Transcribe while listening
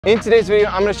In today's video,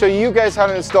 I'm going to show you guys how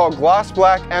to install gloss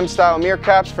black M-style mirror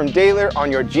caps from dÄHLer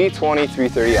on your G20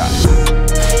 330i.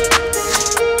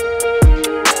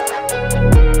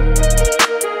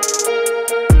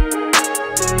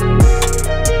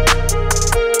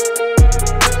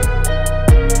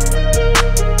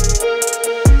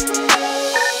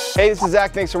 Hey, this is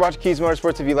Zach. Thanks for watching Kies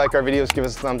Motorsports. If you like our videos, give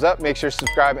us a thumbs up. Make sure to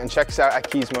subscribe and check us out at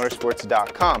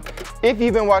kiesmotorsports.com. If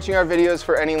you've been watching our videos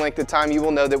for any length of time, you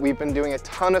will know that we've been doing a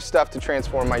ton of stuff to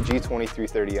transform my G20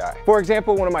 330i. For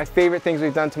example, one of my favorite things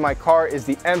we've done to my car is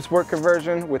the M Sport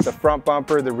conversion with the front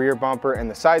bumper, the rear bumper, and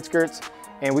the side skirts.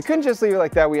 And we couldn't just leave it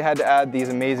like that. We had to add these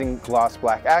amazing gloss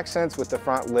black accents with the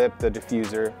front lip, the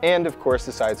diffuser, and of course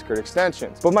the side skirt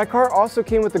extensions. But my car also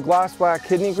came with the gloss black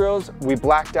kidney grills. We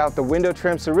blacked out the window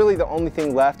trim, so really the only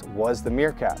thing left was the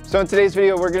mirror cap. So in today's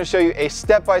video, we're gonna show you a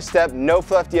step-by-step, no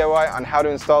fluff DIY on how to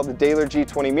install the dÄHLer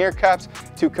G20 mirror caps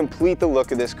to complete the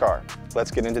look of this car. Let's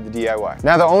get into the DIY.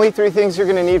 Now, the only three things you're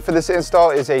gonna need for this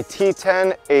install is a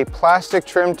T10, a plastic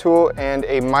trim tool, and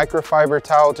a microfiber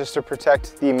towel just to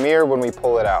protect the mirror when we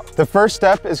pull it out. The first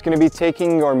step is gonna be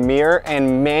taking your mirror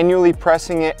and manually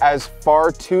pressing it as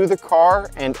far to the car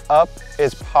and up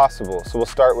as possible. So we'll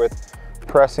start with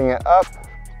pressing it up.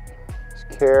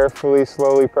 Just carefully,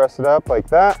 slowly press it up like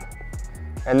that.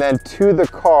 And then to the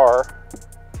car,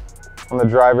 on the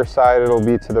driver's side, it'll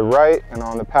be to the right, and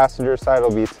on the passenger side,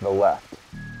 it'll be to the left.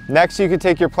 Next, you can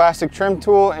take your plastic trim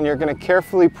tool and you're gonna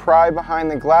carefully pry behind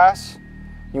the glass.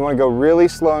 You wanna go really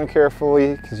slow and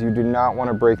carefully because you do not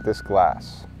wanna break this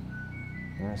glass.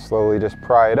 You're gonna slowly just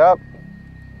pry it up.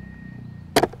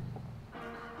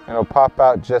 It'll pop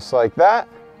out just like that,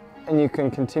 and you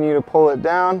can continue to pull it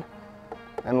down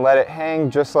and let it hang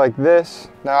just like this.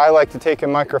 Now, I like to take a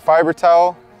microfiber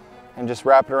towel and just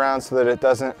wrap it around so that it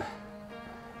doesn't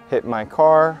hit my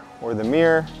car or the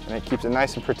mirror, and it keeps it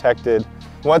nice and protected.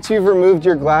 Once you've removed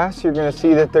your glass, you're gonna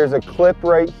see that there's a clip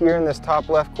right here in this top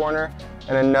left corner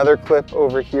and another clip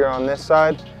over here on this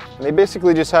side. And they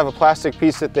basically just have a plastic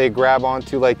piece that they grab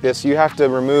onto like this. You have to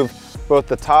remove both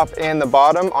the top and the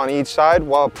bottom on each side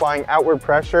while applying outward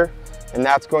pressure, and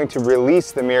that's going to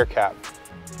release the mirror cap.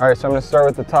 All right, so I'm gonna start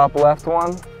with the top left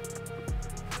one.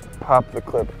 Pop the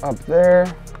clip up there,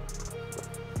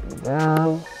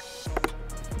 down.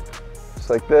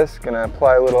 Like this, gonna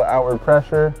apply a little outward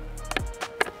pressure.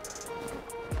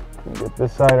 Get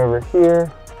this side over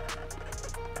here,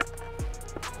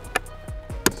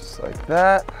 just like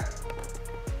that.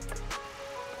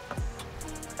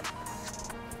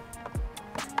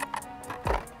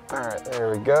 All right, there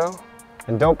we go.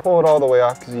 And don't pull it all the way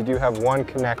off because you do have one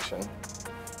connection.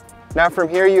 Now from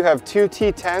here you have two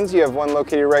T10s. You have one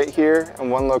located right here and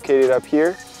one located up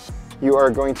here. You are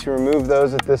going to remove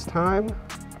those at this time.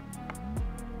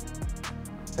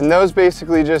 And those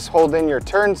basically just hold in your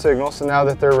turn signal, so now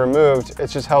that they're removed,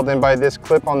 it's just held in by this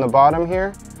clip on the bottom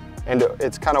here, and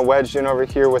it's kind of wedged in over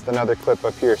here with another clip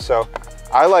up here. So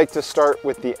I like to start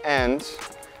with the end.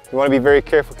 You want to be very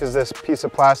careful because this piece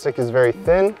of plastic is very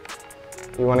thin.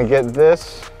 You want to get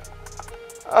this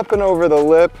up and over the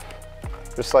lip,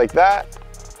 just like that.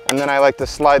 And then I like to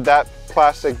slide that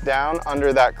plastic down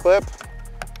under that clip.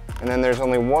 And then there's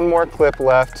only one more clip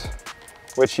left,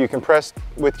 which you can press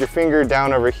with your finger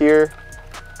down over here,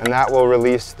 and that will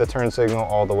release the turn signal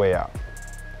all the way out.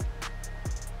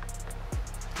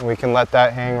 And we can let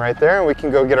that hang right there, and we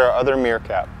can go get our other mirror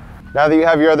cap. Now that you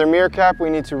have your other mirror cap, we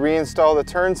need to reinstall the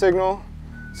turn signal.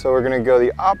 So we're gonna go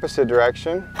the opposite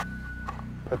direction.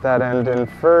 Put that end in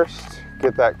first,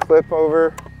 get that clip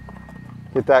over,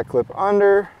 get that clip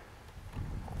under,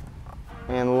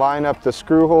 and line up the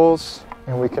screw holes,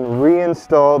 and we can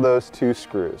reinstall those two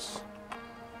screws.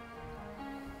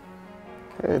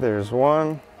 Okay, there's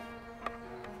one,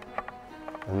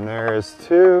 and there's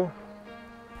two,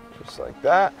 just like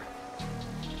that.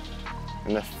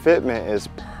 And the fitment is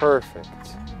perfect.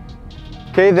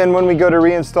 Okay, then when we go to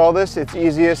reinstall this, it's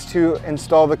easiest to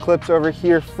install the clips over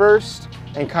here first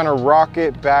and kind of rock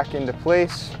it back into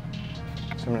place.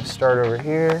 So I'm gonna start over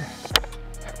here,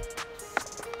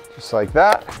 just like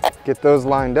that. Get those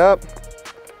lined up,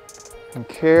 and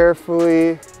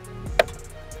carefully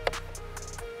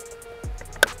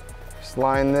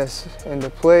line this into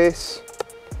place,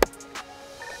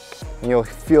 and you'll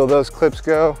feel those clips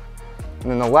go. And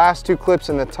then the last two clips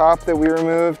in the top that we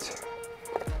removed,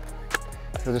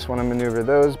 you'll just want to maneuver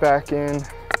those back in.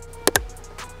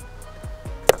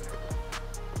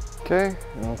 Okay,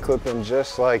 and we'll clip in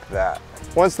just like that.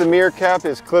 Once the mirror cap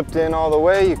is clipped in all the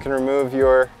way, you can remove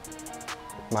your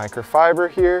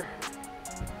microfiber here.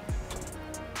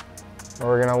 And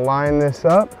we're gonna line this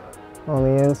up on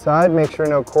the inside, make sure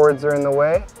no cords are in the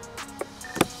way.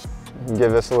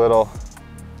 Give this a little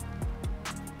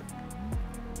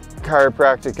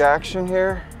chiropractic action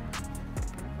here.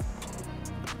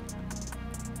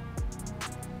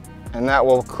 And that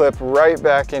will clip right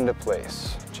back into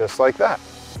place, just like that.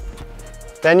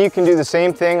 Then you can do the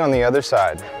same thing on the other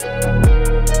side.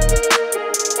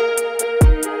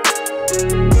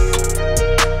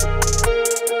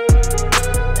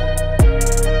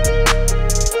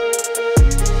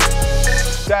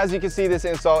 So as you can see, this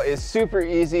install is super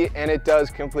easy and it does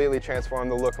completely transform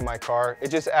the look of my car. It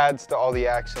just adds to all the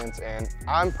accents and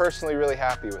I'm personally really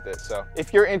happy with it. So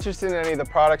if you're interested in any of the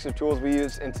products or tools we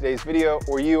use in today's video,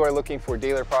 or you are looking for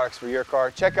dÄHLer products for your car,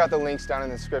 check out the links down in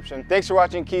the description. Thanks for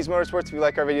watching Kies Motorsports. If you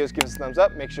like our videos, give us a thumbs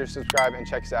up. Make sure to subscribe and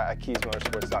check us out at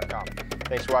kiesmotorsports.com.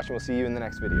 Thanks for watching. We'll see you in the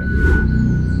next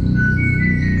video.